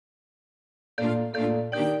Hi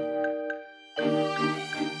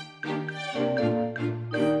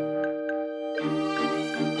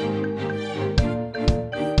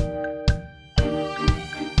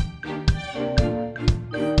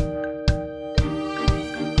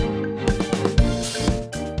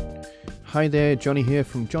there, Johnny here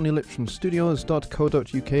from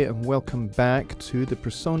johnnylipshamstudios.co.uk and welcome back to the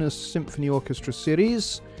PreSonus Symphony Orchestra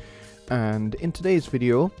series. And in today's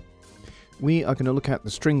video, we are going to look at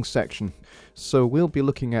the strings section. So we'll be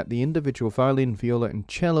looking at the individual violin, viola and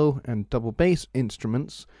cello and double bass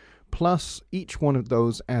instruments, plus each one of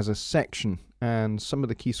those as a section and some of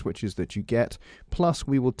the key switches that you get. Plus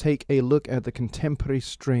we will take a look at the contemporary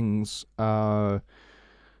strings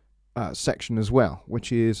section as well,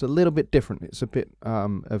 which is a little bit different. It's a bit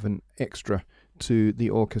of an extra to the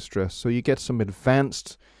orchestra. So you get some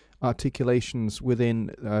advanced articulations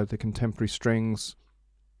within the contemporary strings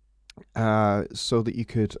so that you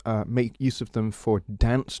could make use of them for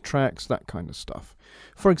dance tracks, that kind of stuff.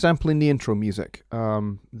 For example, in the intro music,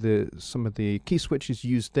 some of the key switches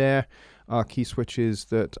used there are key switches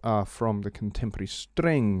that are from the contemporary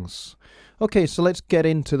strings. Okay, so let's get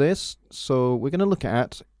into this. So we're going to look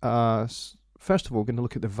at, first of all, we're going to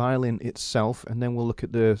look at the violin itself, and then we'll look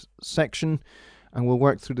at the section, and we'll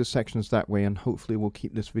work through the sections that way, and hopefully we'll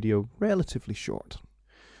keep this video relatively short.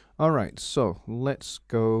 Alright, so let's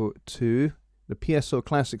go to the PSO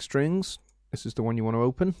Classic Strings. This is the one you want to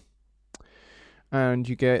open. And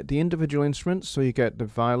you get the individual instruments, so you get the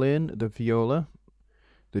violin, the viola,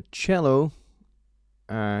 the cello,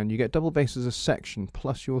 and you get double bass as a section,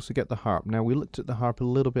 plus you also get the harp. Now we looked at the harp a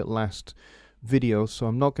little bit last video, so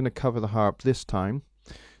I'm not going to cover the harp this time.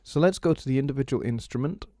 So let's go to the individual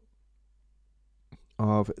instrument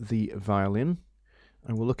of the violin,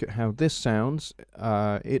 and we'll look at how this sounds.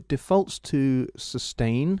 It defaults to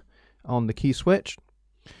sustain on the key switch,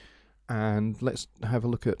 and let's have a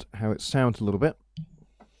look at how it sounds a little bit.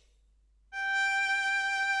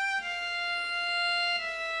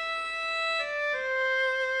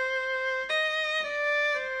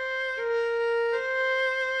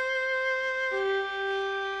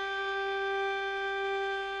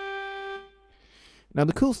 Now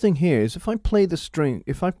the cool thing here is if I play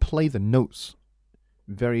the notes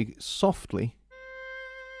very softly,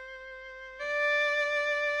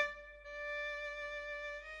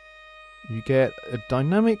 you get a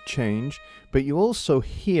dynamic change, but you also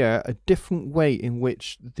hear a different way in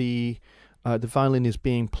which the violin is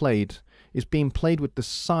being played. It's being played with the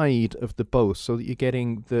side of the bow, so that you're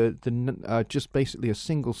getting just basically a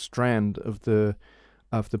single strand of the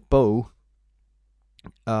bow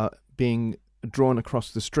being drawn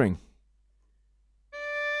across the string,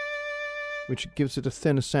 which gives it a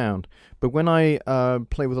thinner sound. But when I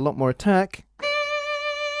play with a lot more attack,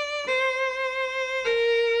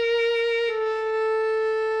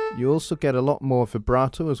 you also get a lot more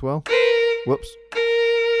vibrato as well. Whoops.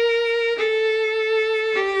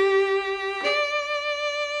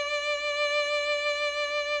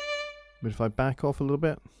 But if I back off a little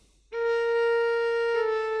bit,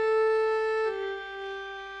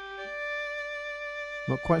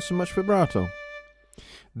 not quite so much vibrato.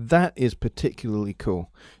 That is particularly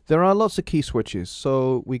cool. There are lots of key switches.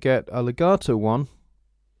 So we get a legato one,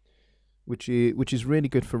 which is really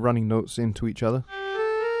good for running notes into each other.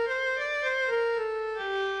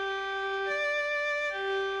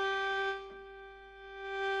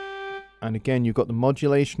 And again, you've got the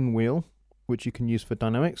modulation wheel, which you can use for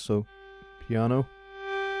dynamics. So piano,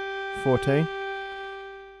 forte.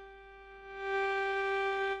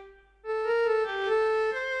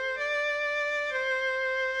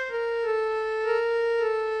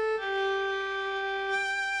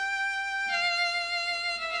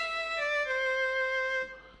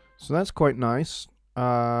 So that's quite nice.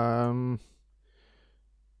 And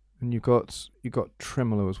you got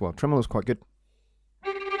tremolo as well. Tremolo's quite good.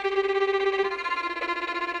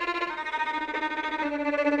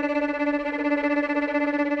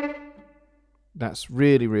 That's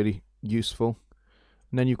really, really useful.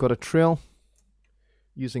 And then you've got a trill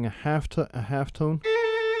using a half tone.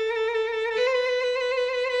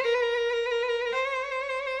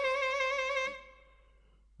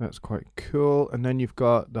 That's quite cool. And then you've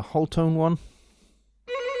got the whole tone one.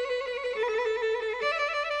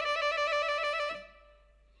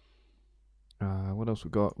 What else we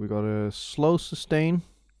got? We got a slow sustain.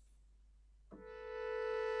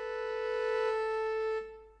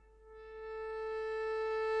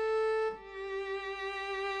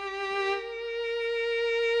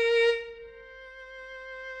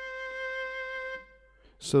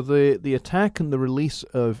 So the attack and the release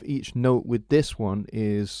of each note with this one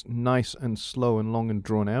is nice and slow and long and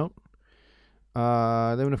drawn out.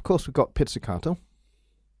 Then of course we've got pizzicato.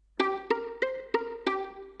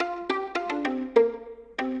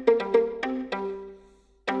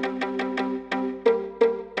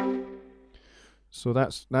 So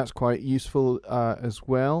that's quite useful as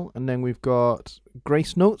well. And then we've got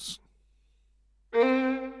grace notes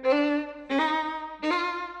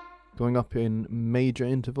going up in major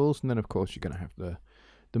intervals, and then of course you're going to have the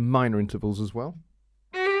minor intervals as well.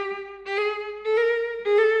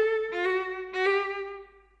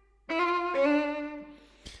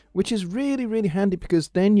 Which is really, really handy, because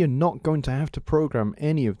then you're not going to have to program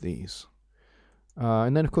any of these.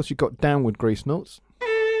 And then of course you've got downward grace notes,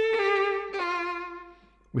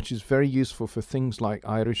 which is very useful for things like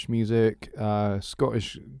Irish music,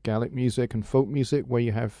 Scottish Gaelic music, and folk music, where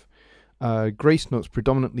you have grace notes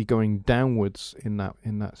predominantly going downwards in that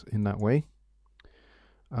way.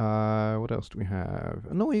 What else do we have?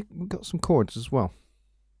 No, we've got some chords as well.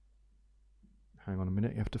 Hang on a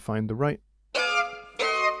minute, you have to find the right.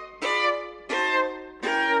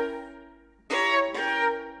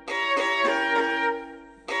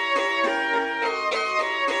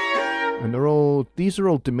 And these are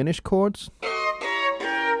all diminished chords.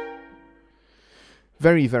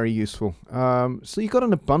 Very, very useful. So you've got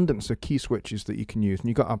an abundance of key switches that you can use. And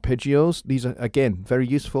you've got arpeggios. These are, again, very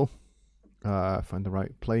useful. Find the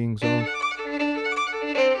right playing zone.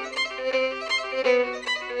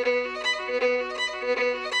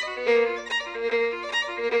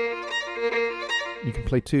 You can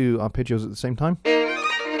play 2 arpeggios at the same time.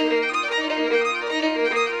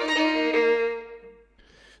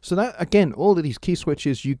 So that, again, all of these key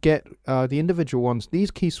switches, you get the individual ones. These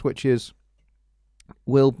key switches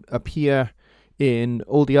will appear in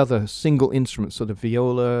all the other single instruments, so the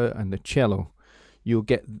viola and the cello. You'll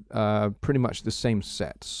get pretty much the same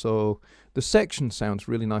set. So the section sounds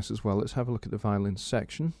really nice as well. Let's have a look at the violin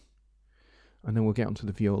section, and then we'll get onto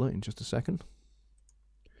the viola in just a second.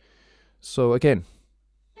 So again,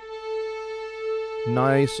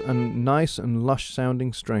 nice and lush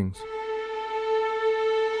sounding strings.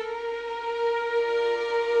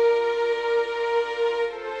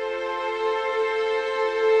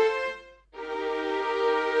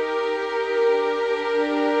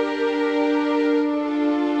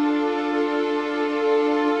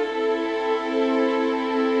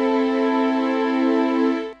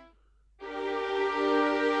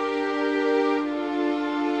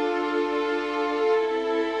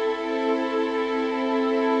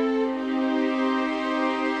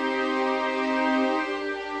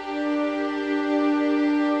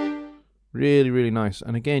 Really, really nice.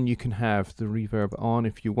 And again, you can have the reverb on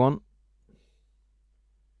if you want.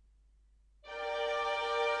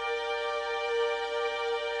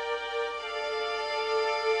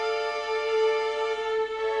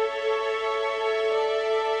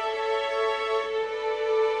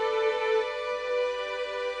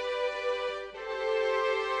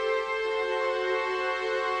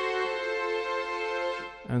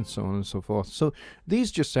 And so on and so forth. So these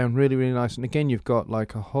just sound really, really nice. And again, you've got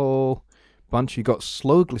like a whole bunch. You've got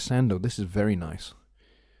slow glissando. This is very nice.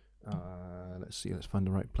 Let's see. Let's find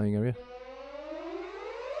the right playing area.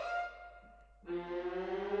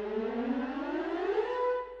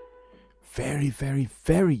 Very, very,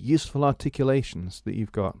 very useful articulations that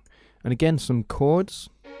you've got. And again, some chords.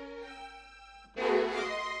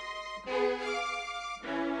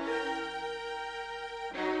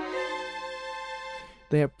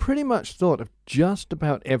 They are pretty much thought of just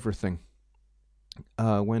about everything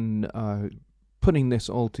when putting this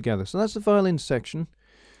all together. So that's the violin section.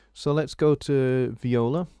 So let's go to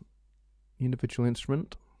viola, individual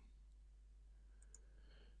instrument,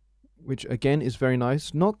 which again is very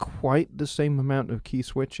nice. Not quite the same amount of key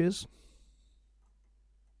switches.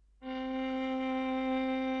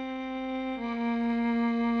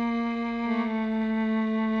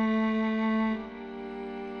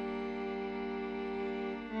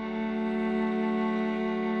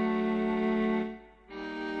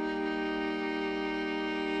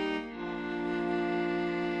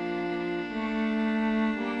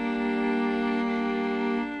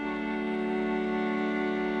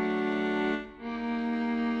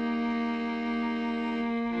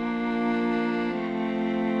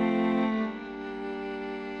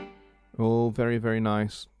 All very, very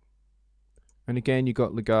nice. And again, you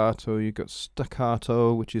got legato, you got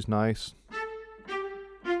staccato, which is nice.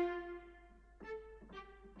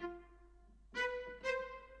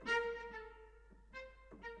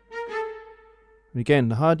 And again,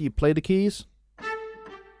 the harder you play the keys, you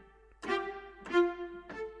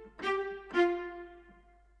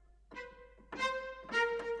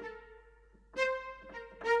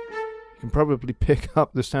can probably pick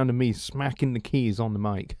up the sound of me smacking the keys on the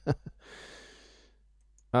mic.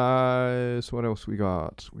 So what else we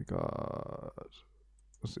got? We got...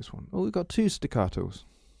 What's this one? Oh, we got 2 staccatos.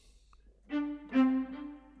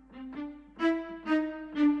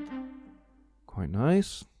 Quite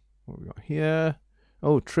nice. What we got here?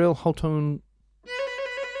 Oh, trill, whole tone.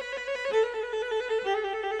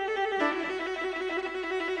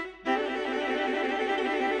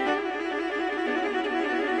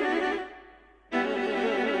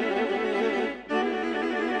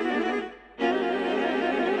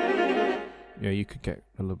 Yeah, you could get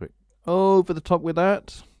a little bit over the top with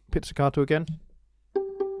that. Pizzicato again.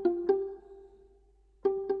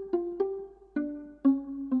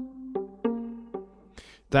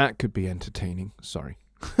 That could be entertaining. Sorry.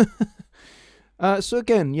 So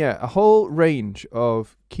again, yeah, a whole range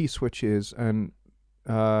of key switches and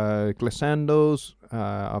glissandos,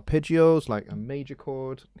 arpeggios, like a major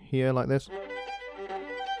chord here like this.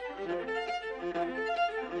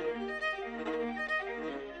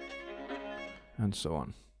 And so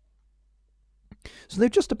on. So they've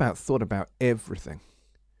just about thought about everything.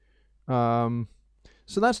 So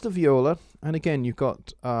that's the viola. And again, you've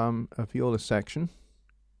got a viola section.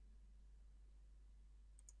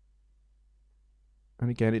 And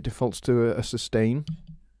again, it defaults to a sustain.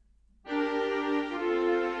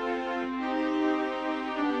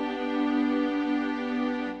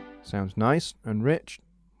 Sounds nice and rich.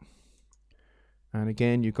 And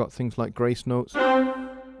again, you've got things like grace notes.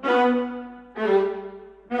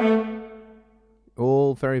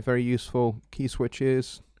 All very, very useful key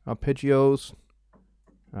switches, arpeggios.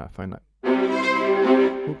 I find that.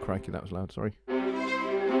 Oh, crikey, that was loud, sorry.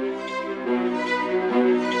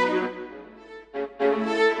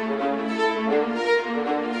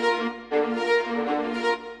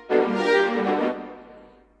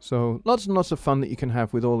 So lots and lots of fun that you can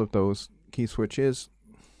have with all of those key switches.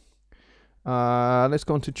 Let's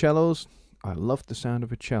go on to cellos. I love the sound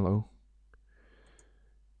of a cello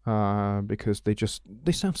because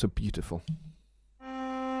they sound so beautiful.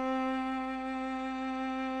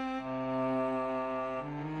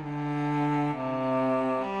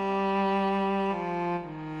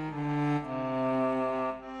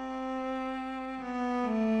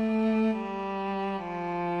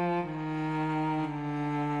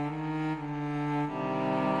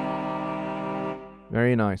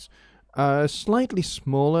 Very nice. Slightly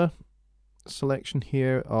smaller selection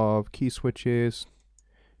here of key switches.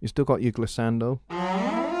 You still got your glissando.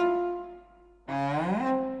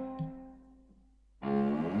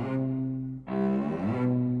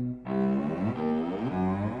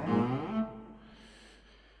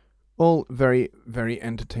 All very, very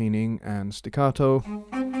entertaining and staccato.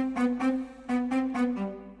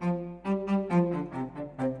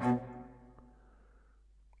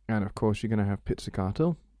 And of course, you're going to have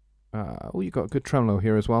pizzicato. Oh, you've got a good tremolo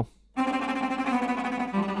here as well.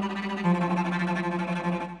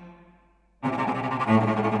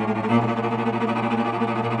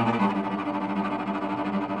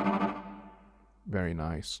 Very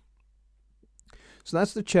nice. So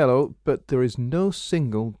that's the cello, but there is no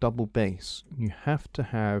single double bass. You have to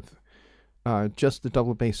have just the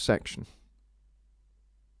double bass section.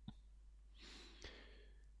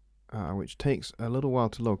 Which takes a little while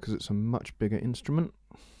to load because it's a much bigger instrument.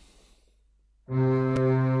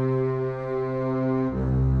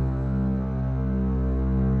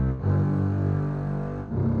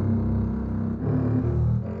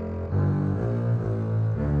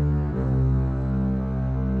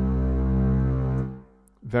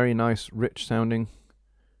 Very nice, rich sounding.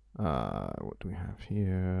 What do we have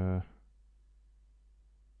here?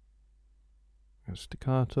 A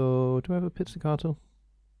staccato. Do I have a pizzicato?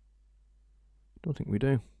 Don't think we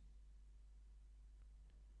do.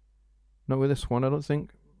 Not with this one, I don't think.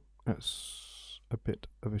 That's a bit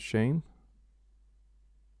of a shame.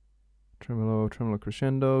 Tremolo, tremolo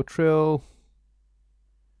crescendo, trill.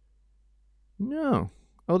 No.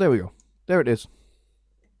 Oh, there we go. There it is.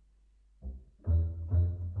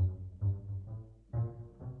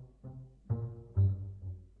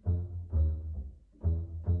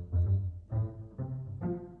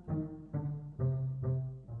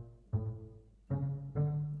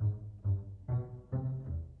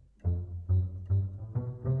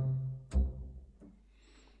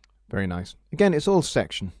 Very nice. Again, it's all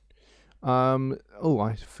section. Oh,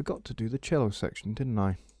 I forgot to do the cello section, didn't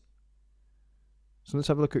I? So let's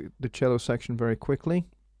have a look at the cello section very quickly.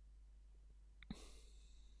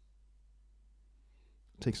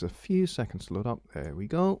 It takes a few seconds to load up. There we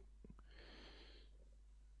go.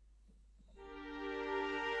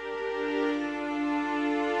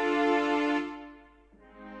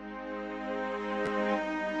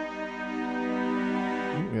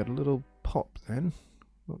 had a little pop then.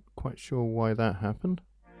 Not quite sure why that happened.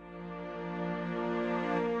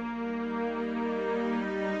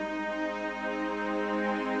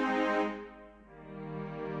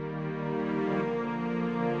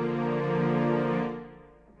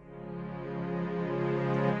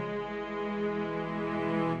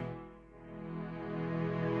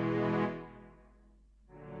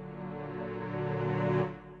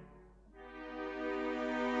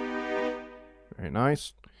 Very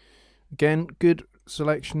nice. Again, good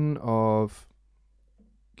selection of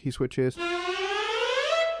key switches.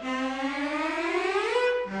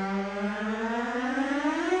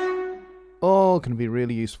 All can be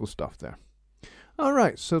really useful stuff there.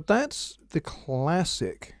 Alright, so that's the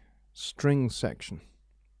classic string section.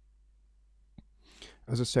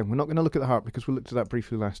 As I said, we're not going to look at the harp because we looked at that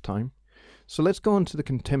briefly last time. So let's go on to the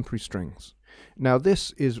contemporary strings. Now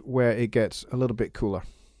this is where it gets a little bit cooler,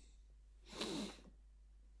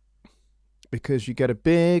 because you get a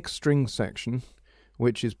big string section,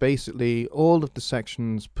 which is basically all of the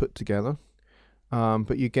sections put together,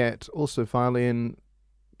 but you get also violin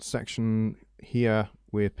section here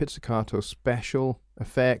with pizzicato, special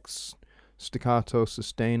effects, staccato,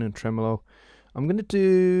 sustain and tremolo. I'm going to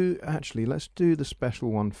do, actually let's do the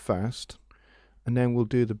special one first, and then we'll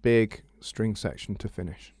do the big string section to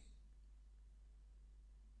finish.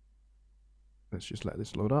 Let's just let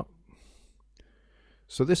this load up.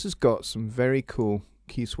 So this has got some very cool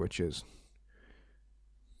key switches.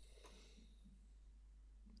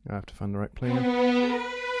 I have to find the right player.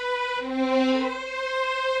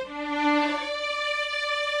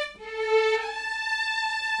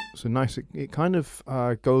 So nice, it kind of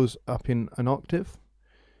goes up in an octave,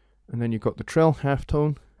 and then you've got the trill, half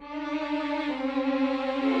tone.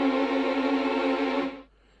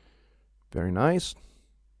 Very nice.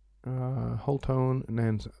 Whole tone, and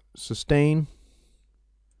then sustain.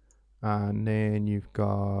 And then you've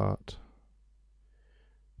got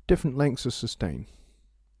different lengths of sustain.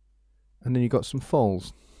 And then you've got some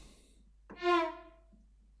falls.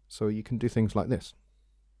 So you can do things like this.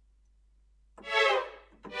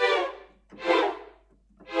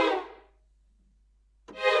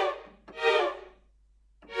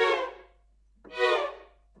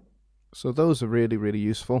 So those are really, really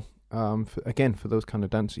useful, again, for those kind of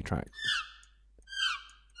dancey tracks.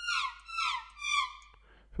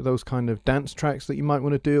 For those kind of dance tracks that you might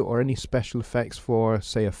want to do, or any special effects for,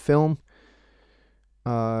 say, a film,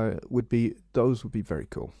 would be very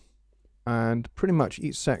cool. And pretty much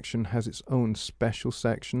each section has its own special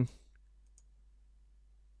section,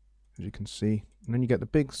 as you can see. And then you get the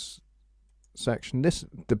big section.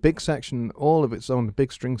 The big section, all of its own. The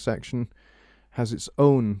big string section has its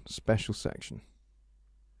own special section,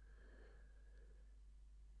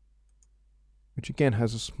 which again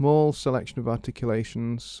has a small selection of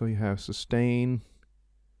articulations. So you have sustain,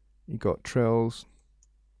 you got trills.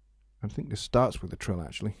 I think this starts with a trill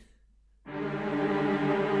actually.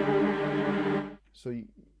 So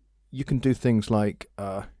you can do things like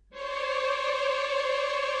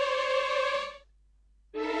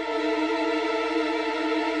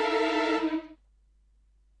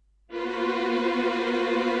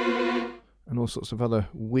and all sorts of other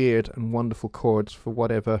weird and wonderful chords for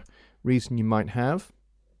whatever reason you might have.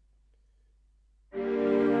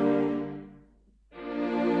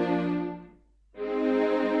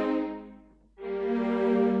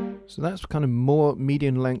 So that's kind of more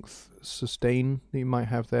medium length sustain that you might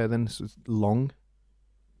have there. Then this is long.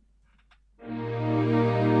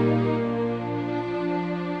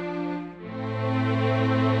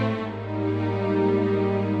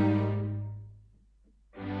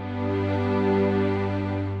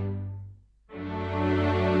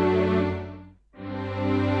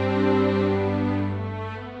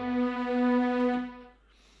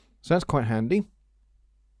 So that's quite handy.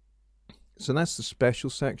 So that's the special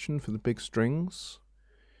section for the big strings.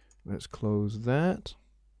 Let's close that.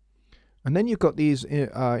 And then you've got these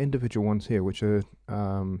individual ones here, which are,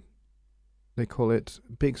 they call it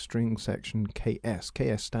big string section KS.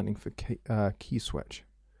 KS standing for key switch.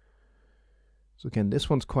 So again, this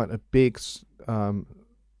one's quite a big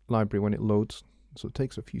library when it loads. So it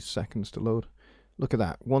takes a few seconds to load. Look at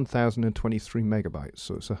that, 1023 megabytes.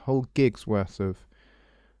 So it's a whole gig's worth of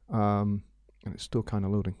and it's still kind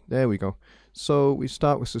of loading. There we go. So we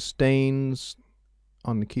start with sustains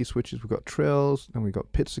on the key switches. We've got trills, then we've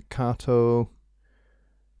got pizzicato,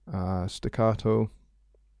 staccato.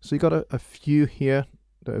 So you've got a few here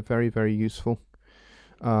that are very, very useful.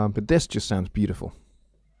 But this just sounds beautiful.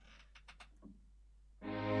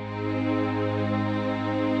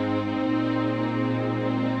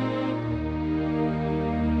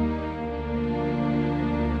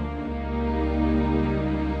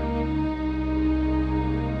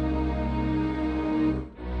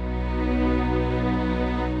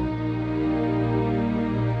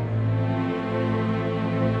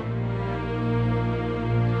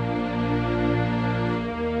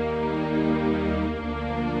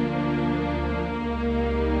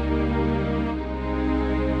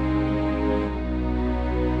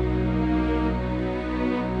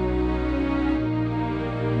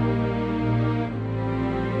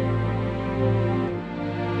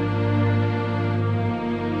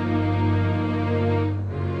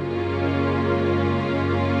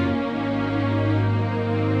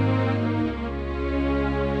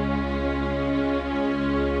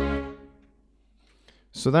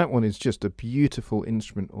 So that one is just a beautiful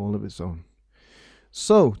instrument all of its own.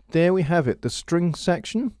 So there we have it, the string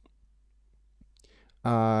section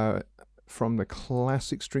from the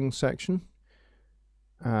classic string section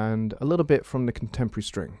and a little bit from the contemporary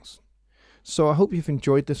strings. So I hope you've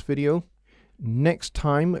enjoyed this video. Next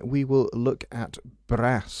time we will look at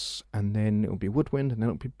brass, and then it'll be woodwind, and then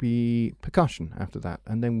it'll be percussion after that,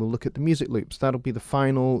 and then we'll look at the music loops. That'll be the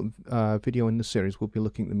final video in the series. We'll be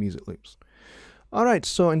looking at the music loops. Alright,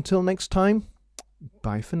 so until next time,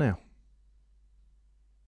 bye for now.